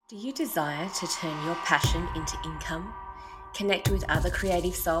Do you desire to turn your passion into income? Connect with other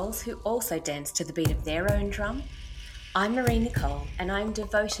creative souls who also dance to the beat of their own drum? I'm Marie Nicole, and I'm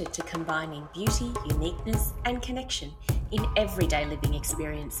devoted to combining beauty, uniqueness, and connection in everyday living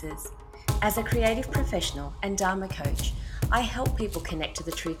experiences. As a creative professional and Dharma coach, I help people connect to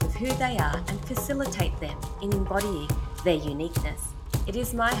the truth of who they are and facilitate them in embodying their uniqueness. It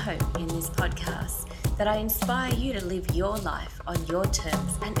is my hope in this podcast that I inspire you to live your life on your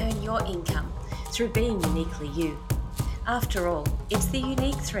terms and earn your income through being uniquely you. After all, it's the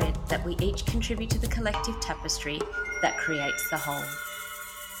unique thread that we each contribute to the collective tapestry that creates the whole.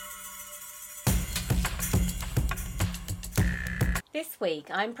 This week,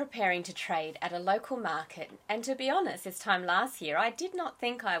 I'm preparing to trade at a local market, and to be honest, this time last year, I did not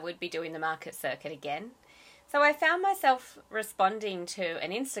think I would be doing the market circuit again. So I found myself responding to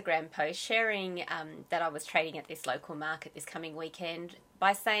an Instagram post sharing that I was trading at this local market this coming weekend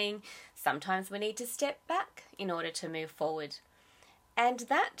by saying, sometimes we need to step back in order to move forward. And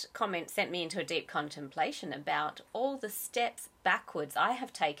that comment sent me into a deep contemplation about all the steps backwards I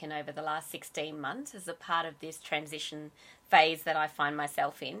have taken over the last 16 months as a part of this transition phase that I find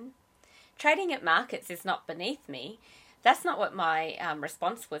myself in. Trading at markets is not beneath me. That's not what my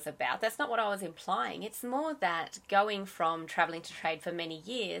response was about. That's not what I was implying. It's more that going from travelling to trade for many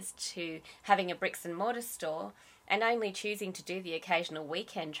years to having a bricks and mortar store and only choosing to do the occasional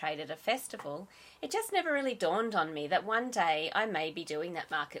weekend trade at a festival, it just never really dawned on me that one day I may be doing that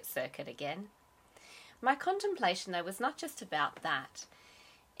market circuit again. My contemplation, though, was not just about that.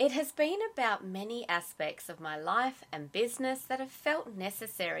 It has been about many aspects of my life and business that have felt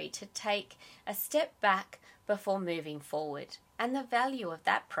necessary to take a step back before moving forward, and the value of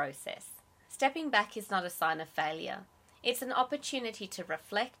that process. Stepping back is not a sign of failure. It's an opportunity to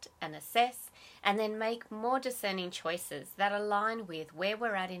reflect and assess and then make more discerning choices that align with where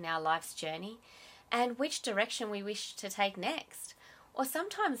we're at in our life's journey and which direction we wish to take next. Or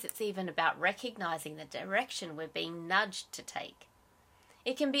sometimes it's even about recognizing the direction we're being nudged to take.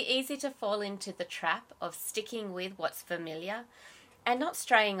 It can be easy to fall into the trap of sticking with what's familiar and not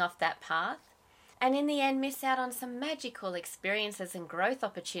straying off that path, and in the end miss out on some magical experiences and growth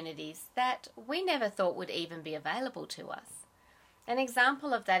opportunities that we never thought would even be available to us. An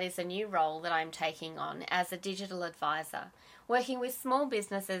example of that is a new role that I'm taking on as a digital advisor, working with small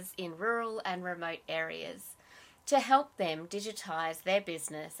businesses in rural and remote areas to help them digitize their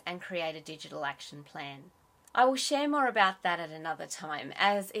business and create a digital action plan. I will share more about that at another time,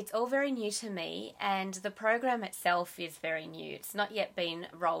 as it's all very new to me and the program itself is very new. It's not yet been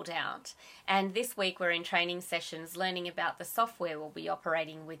rolled out, and this week we're in training sessions learning about the software we'll be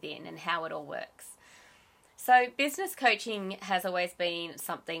operating within and how it all works. So business coaching has always been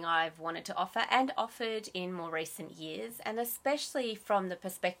something I've wanted to offer and offered in more recent years, and especially from the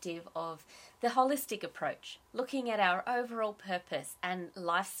perspective of the holistic approach, looking at our overall purpose and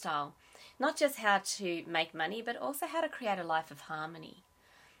lifestyle. Not just how to make money, but also how to create a life of harmony.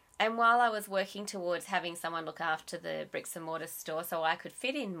 And while I was working towards having someone look after the bricks and mortar store so I could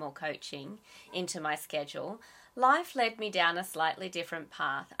fit in more coaching into my schedule, life led me down a slightly different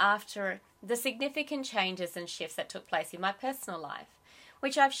path after the significant changes and shifts that took place in my personal life,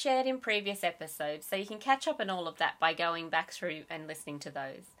 which I've shared in previous episodes, so you can catch up on all of that by going back through and listening to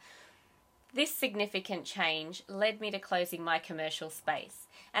those. This significant change led me to closing my commercial space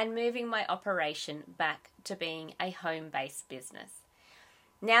and moving my operation back to being a home-based business.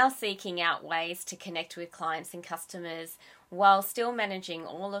 Now seeking out ways to connect with clients and customers while still managing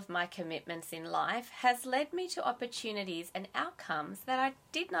all of my commitments in life has led me to opportunities and outcomes that I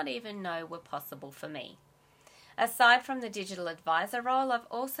did not even know were possible for me. Aside from the digital advisor role, I've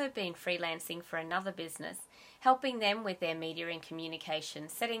also been freelancing for another business, helping them with their media and communication,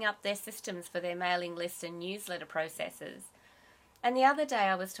 setting up their systems for their mailing list and newsletter processes. And the other day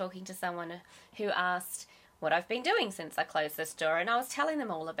I was talking to someone who asked what I've been doing since I closed the store, and I was telling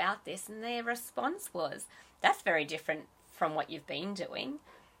them all about this, and their response was, that's very different from what you've been doing.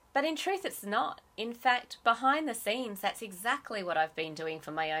 But in truth, it's not. In fact, behind the scenes, that's exactly what I've been doing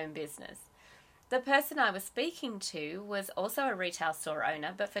for my own business. The person I was speaking to was also a retail store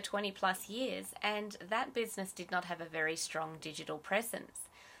owner, but for 20 plus years, and that business did not have a very strong digital presence.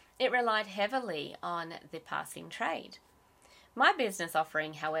 It relied heavily on the passing trade. My business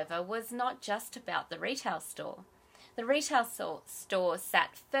offering, however, was not just about the retail store. The retail store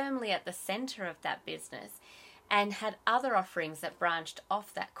sat firmly at the centre of that business and had other offerings that branched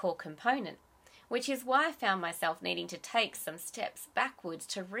off that core component, which is why I found myself needing to take some steps backwards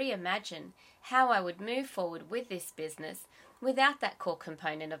to reimagine how I would move forward with this business without that core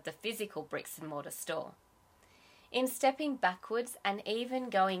component of the physical bricks and mortar store. in stepping backwards and even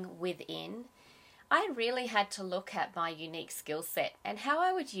going within, I really had to look at my unique skill set and how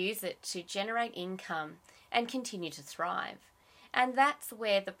I would use it to generate income and continue to thrive. And that's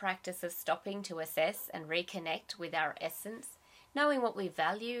where the practice of stopping to assess and reconnect with our essence, knowing what we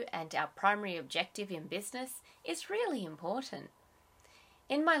value and our primary objective in business, is really important.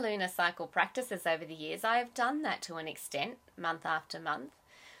 In my lunar cycle practices over the years, I have done that to an extent, month after month,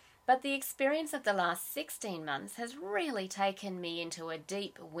 but the experience of the last 16 months has really taken me into a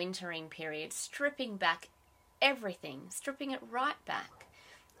deep wintering period, stripping back everything, stripping it right back,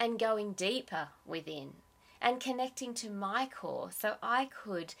 and going deeper within, and connecting to my core so I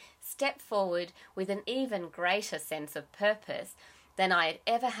could step forward with an even greater sense of purpose than I had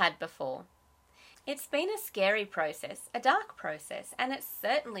ever had before. It's been a scary process, a dark process, and it's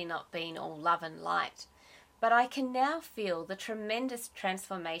certainly not been all love and light. But I can now feel the tremendous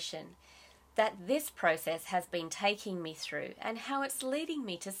transformation that this process has been taking me through and how it's leading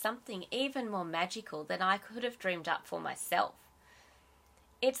me to something even more magical than I could have dreamed up for myself.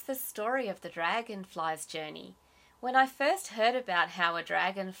 It's the story of the dragonfly's journey. When I first heard about how a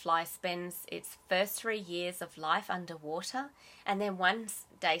dragonfly spends its first 3 years of life underwater and then one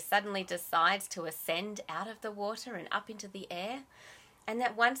day suddenly decides to ascend out of the water and up into the air, and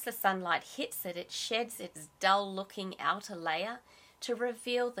that once the sunlight hits it, it sheds its dull-looking outer layer to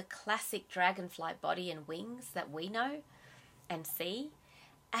reveal the classic dragonfly body and wings that we know and see,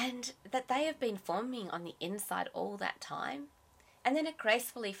 and that they have been forming on the inside all that time. And then it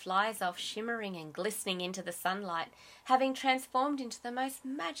gracefully flies off, shimmering and glistening into the sunlight, having transformed into the most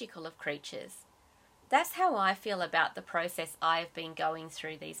magical of creatures. That's how I feel about the process I have been going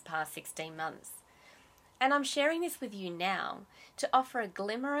through these past 16 months. And I'm sharing this with you now to offer a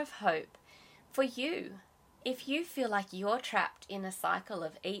glimmer of hope for you. If you feel like you're trapped in a cycle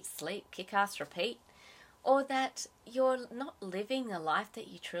of eat, sleep, kick-ass, repeat, or that you're not living the life that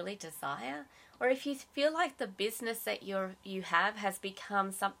you truly desire, or if you feel like the business that you have has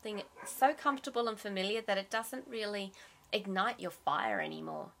become something so comfortable and familiar that it doesn't really ignite your fire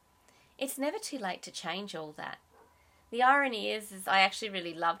anymore, it's never too late to change all that. The irony is I actually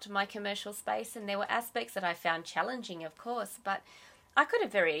really loved my commercial space, and there were aspects that I found challenging, of course, but I could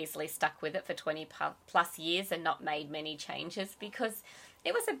have very easily stuck with it for 20 plus years and not made many changes, because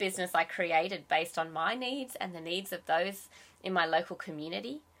it was a business I created based on my needs and the needs of those in my local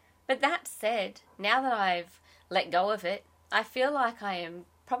community. But that said, now that I've let go of it, I feel like I am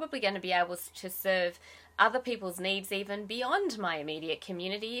probably going to be able to serve other people's needs even beyond my immediate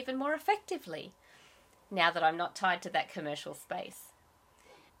community even more effectively, now that I'm not tied to that commercial space.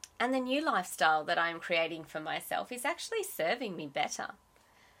 And the new lifestyle that I'm creating for myself is actually serving me better.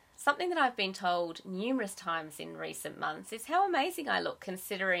 Something that I've been told numerous times in recent months is how amazing I look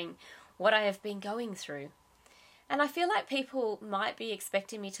considering what I have been going through. And I feel like people might be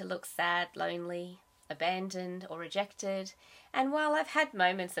expecting me to look sad, lonely, abandoned, or rejected. And while I've had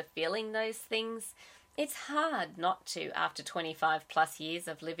moments of feeling those things, it's hard not to after 25 plus years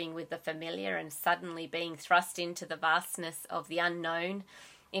of living with the familiar and suddenly being thrust into the vastness of the unknown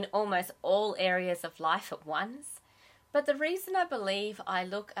in almost all areas of life at once. But the reason I believe I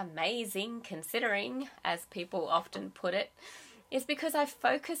look amazing, considering, as people often put it, is because I've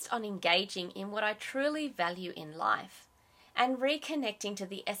focused on engaging in what I truly value in life and reconnecting to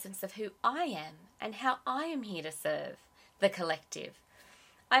the essence of who I am and how I am here to serve the collective.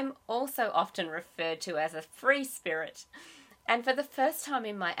 I'm also often referred to as a free spirit, and for the first time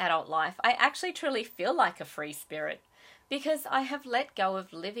in my adult life, I actually truly feel like a free spirit because I have let go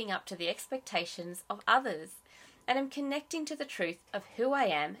of living up to the expectations of others and am connecting to the truth of who I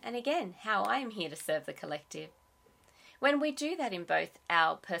am and, again, how I am here to serve the collective. When we do that in both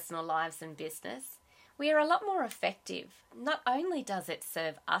our personal lives and business, we are a lot more effective. Not only does it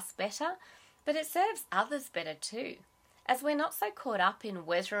serve us better, but it serves others better too, as we're not so caught up in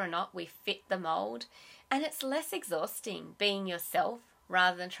whether or not we fit the mold, and it's less exhausting being yourself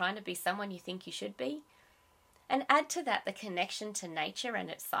rather than trying to be someone you think you should be. And add to that the connection to nature and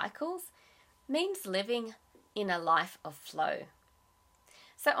its cycles means living in a life of flow.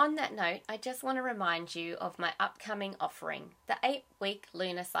 So on that note, I just want to remind you of my upcoming offering, the 8-week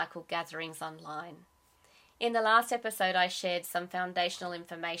Lunar Cycle Gatherings online. In the last episode, I shared some foundational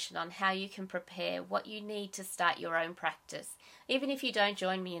information on how you can prepare what you need to start your own practice. Even if you don't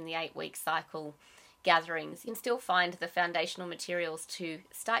join me in the 8-week cycle gatherings, you can still find the foundational materials to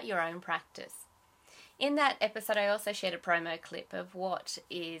start your own practice. In that episode, I also shared a promo clip of what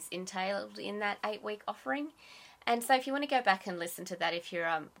is entailed in that 8-week offering. And so if you want to go back and listen to that, if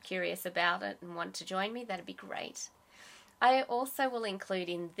you're curious about it and want to join me, that'd be great. I also will include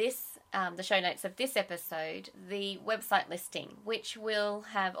in this, the show notes of this episode, the website listing, which will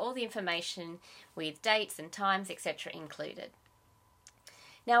have all the information with dates and times, etc. included.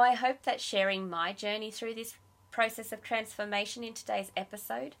 Now, I hope that sharing my journey through this process of transformation in today's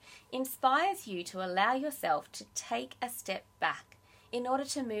episode inspires you to allow yourself to take a step back in order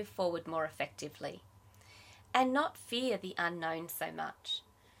to move forward more effectively and not fear the unknown so much.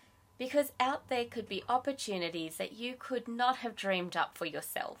 Because out there could be opportunities that you could not have dreamed up for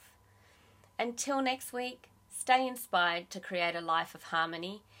yourself. Until next week, stay inspired to create a life of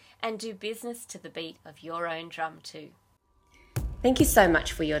harmony and do business to the beat of your own drum too. Thank you so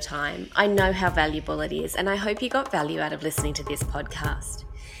much for your time. I know how valuable it is, and I hope you got value out of listening to this podcast.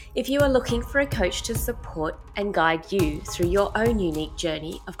 If you are looking for a coach to support and guide you through your own unique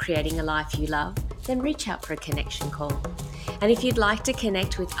journey of creating a life you love, then reach out for a connection call. And if you'd like to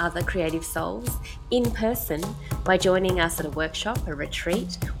connect with other creative souls in person by joining us at a workshop, a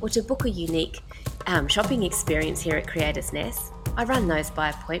retreat, or to book a unique shopping experience here at Creators Nest, I run those by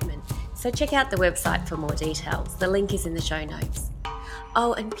appointment. So check out the website for more details. The link is in the show notes.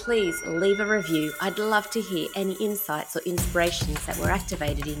 Oh, and please leave a review. I'd love to hear any insights or inspirations that were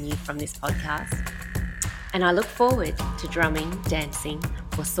activated in you from this podcast. And I look forward to drumming, dancing,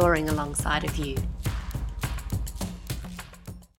 or soaring alongside of you.